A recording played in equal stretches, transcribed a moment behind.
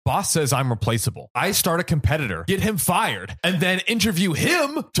Boss says I'm replaceable. I start a competitor, get him fired, and then interview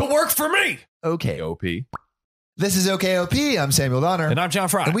him to work for me. Okay. OP. This is OKOP. I'm Samuel Donner. And I'm John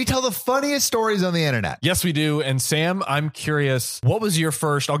Fry. And we tell the funniest stories on the internet. Yes, we do. And Sam, I'm curious, what was your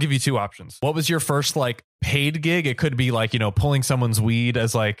first, I'll give you two options. What was your first like paid gig? It could be like, pulling someone's weed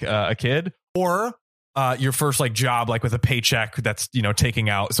as like a kid, or your first like job, like with a paycheck that's, taking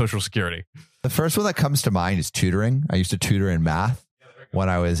out Social Security. The first one that comes to mind is tutoring. I used to tutor in math when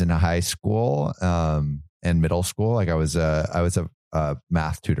I was in high school and middle school. Like I was a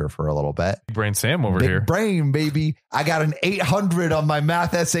math tutor for a little bit. Big brain Sam over Big here. Brain, baby. I got an 800 on my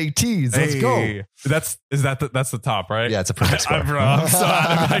math SATs. Let's go. That's the top, right? Yeah, it's a perfect score. I'm so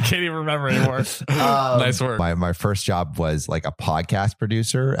I can't even remember anymore. Nice work. My first job was like a podcast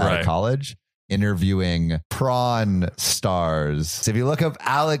producer at a college, interviewing prawn stars. So if you look up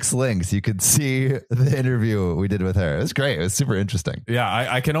Alex Links, you could see the interview we did with her. It was great. It was super interesting. Yeah,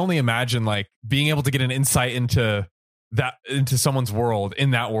 I can only imagine like being able to get an insight into someone's world,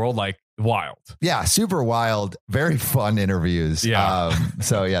 in that world, like wild. Yeah, super wild. Very fun interviews. Yeah.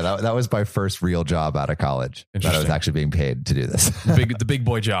 That was my first real job out of college. That I was actually being paid to do this. The big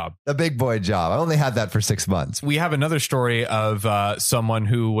boy job. The big boy job. I only had that for 6 months. We have another story of someone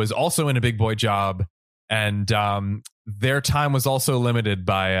who was also in a big boy job, and their time was also limited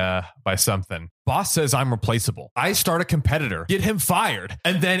by something. Boss says I'm replaceable. I start a competitor, get him fired,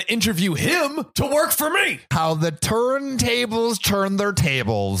 and then interview him to work for me. How the turntables turn their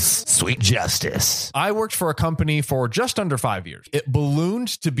tables. Sweet justice. I worked for a company for just under 5 years. It ballooned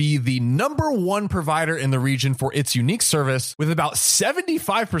to be the #1 provider in the region for its unique service, with about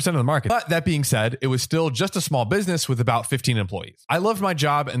 75% of the market. But that being said, it was still just a small business with about 15 employees. I loved my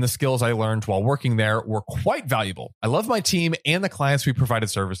job, and the skills I learned while working there were quite valuable. I love my team and the clients we provided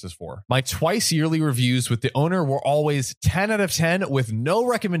services for. My twice yearly reviews with the owner were always 10 out of 10 with no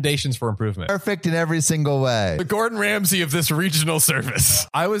recommendations for improvement. Perfect in every single way. The Gordon Ramsay of this regional service.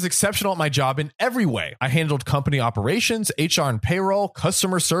 I was exceptional at my job in every way. I handled company operations, HR and payroll,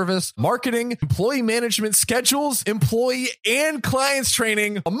 customer service, marketing, employee management, schedules, employee and clients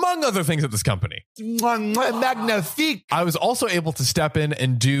training, among other things at this company. Magnifique. I was also able to step in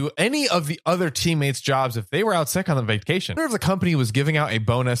and do any of the other teammates' jobs if they were out sick on the vacation. The company was giving out a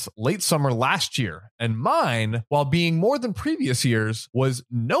bonus late summer last year, and mine, while being more than previous years, was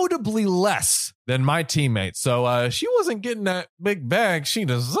notably less than my teammates. So she wasn't getting that big bag she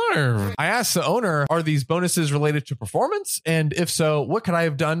deserved. I asked the owner, are these bonuses related to performance? And if so, what could I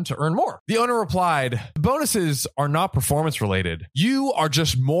have done to earn more? The owner replied, the bonuses are not performance related. You are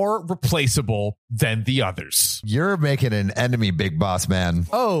just more replaceable than the others. You're making an enemy, big boss man.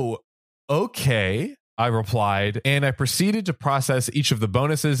 Oh, okay. I replied, and I proceeded to process each of the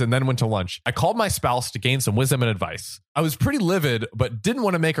bonuses and then went to lunch. I called my spouse to gain some wisdom and advice. I was pretty livid, but didn't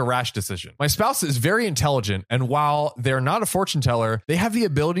want to make a rash decision. My spouse is very intelligent, and while they're not a fortune teller, they have the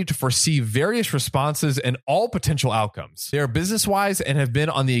ability to foresee various responses and all potential outcomes. They are business-wise and have been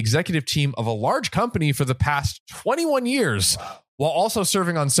on the executive team of a large company for the past 21 years. Wow. While also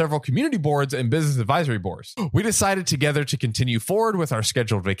serving on several community boards and business advisory boards. We decided together to continue forward with our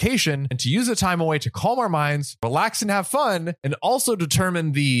scheduled vacation and to use the time away to calm our minds, relax and have fun, and also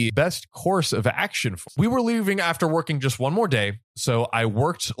determine the best course of action. We were leaving after working just one more day, so I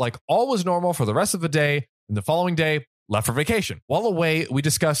worked like all was normal for the rest of the day, and the following day, left for vacation. While away, we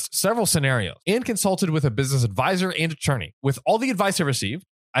discussed several scenarios and consulted with a business advisor and attorney. With all the advice I received,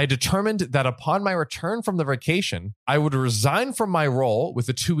 I determined that upon my return from the vacation, I would resign from my role with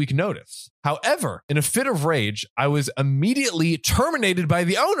a 2-week notice. However, in a fit of rage, I was immediately terminated by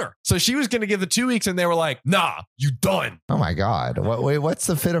the owner. So she was going to give the 2 weeks and they were like, nah, you done. Oh my God. What's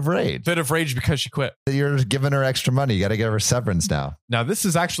the fit of rage? Fit of rage because she quit. You're giving her extra money. You got to give her severance now. Now, this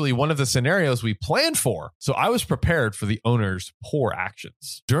is actually one of the scenarios we planned for. So I was prepared for the owner's poor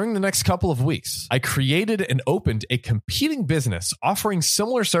actions. During the next couple of weeks, I created and opened a competing business offering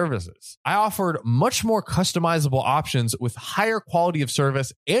similar services. I offered much more customizable options with higher quality of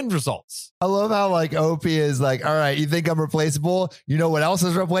service and results. I love how like OP is like, all right, you think I'm replaceable? You know what else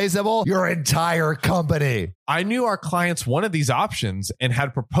is replaceable? Your entire company. I knew our clients wanted these options and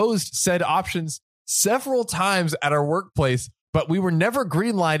had proposed said options several times at our workplace, but we were never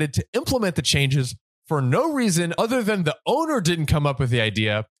green-lighted to implement the changes for no reason other than the owner didn't come up with the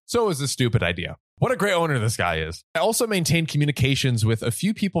idea, so it was a stupid idea. What a great owner this guy is. I also maintained communications with a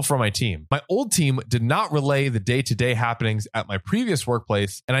few people from my team. My old team did not relay the day-to-day happenings at my previous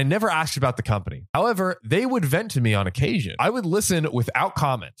workplace, and I never asked about the company. However, they would vent to me on occasion. I would listen without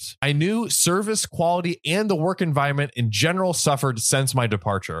comments. I knew service quality and the work environment in general suffered since my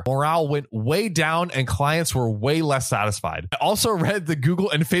departure. Morale went way down and clients were way less satisfied. I also read the Google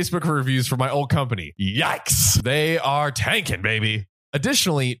and Facebook reviews for my old company. Yikes. They are tanking, baby.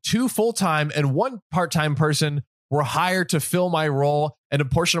 Additionally, 2 full-time and 1 part-time person were hired to fill my role and a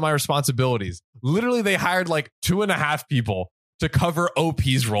portion of my responsibilities. Literally, they hired like 2.5 people to cover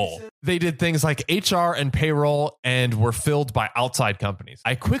OP's role. They did things like HR and payroll and were filled by outside companies.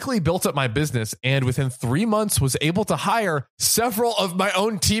 I quickly built up my business and within 3 months was able to hire several of my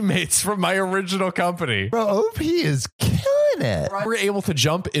own teammates from my original company. Bro, OP is killing it. We were able to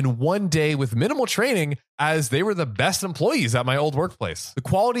jump in one day with minimal training as they were the best employees at my old workplace. The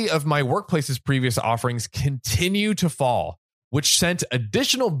quality of my workplace's previous offerings continue to fall, which sent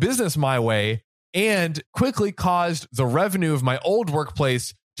additional business my way and quickly caused the revenue of my old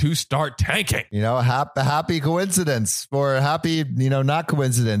workplace to start tanking. You know, happy coincidence or happy, not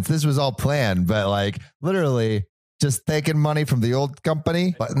coincidence. This was all planned, but like literally just taking money from the old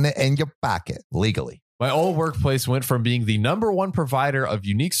company, putting it in your pocket legally. My old workplace went from being the #1 provider of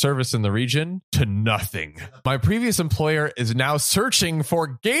unique service in the region to nothing. My previous employer is now searching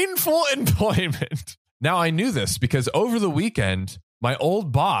for gainful employment. Now I knew this because over the weekend, my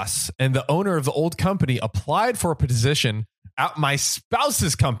old boss and the owner of the old company applied for a position at my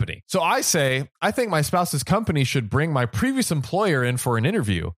spouse's company. So I think my spouse's company should bring my previous employer in for an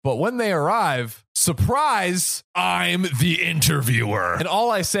interview. But when they arrive, surprise, I'm the interviewer. And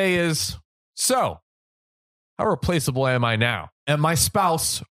all I say is, so how replaceable am I now? And my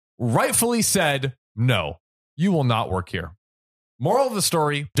spouse rightfully said, no, you will not work here. Moral of the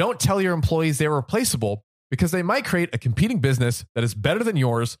story, don't tell your employees they're replaceable because they might create a competing business that is better than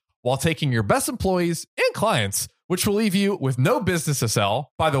yours while taking your best employees and clients, which will leave you with no business to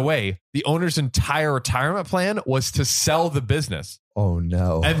sell. By the way, the owner's entire retirement plan was to sell the business. Oh,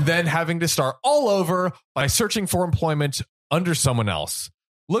 no. And then having to start all over by searching for employment under someone else.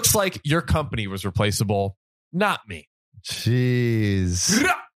 Looks like your company was replaceable, not me. Jeez.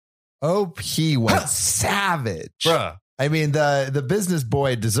 OP went savage. Bruh. I mean, the business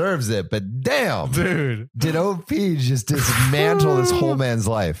boy deserves it, but damn, dude, did OP just dismantle this whole man's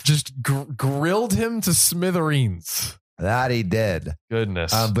life? Just grilled him to smithereens. That he did.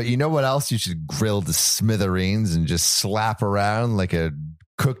 Goodness. But you know what else you should grill to smithereens and just slap around like a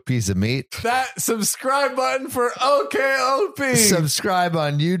cooked piece of meat? That subscribe button for OKOP. Subscribe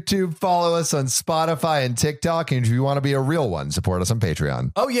on YouTube, follow us on Spotify and TikTok, and if you want to be a real one, support us on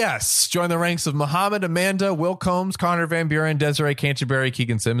Patreon. Oh yes, join the ranks of Muhammad, Amanda, Will Combs, Connor Van Buren, Desiree Canterbury,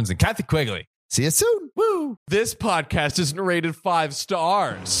 Keegan Simmons, and Kathy Quigley. See you soon. Woo! This podcast isn't rated 5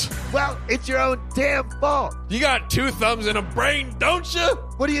 stars. Well, it's your own damn fault. You got 2 thumbs and a brain, don't you?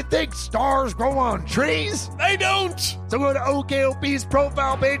 What do you think? Stars grow on trees? They don't. So go to OKOP's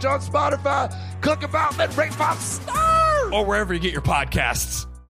profile page on Spotify, click about, then rate 5 stars. Or wherever you get your podcasts.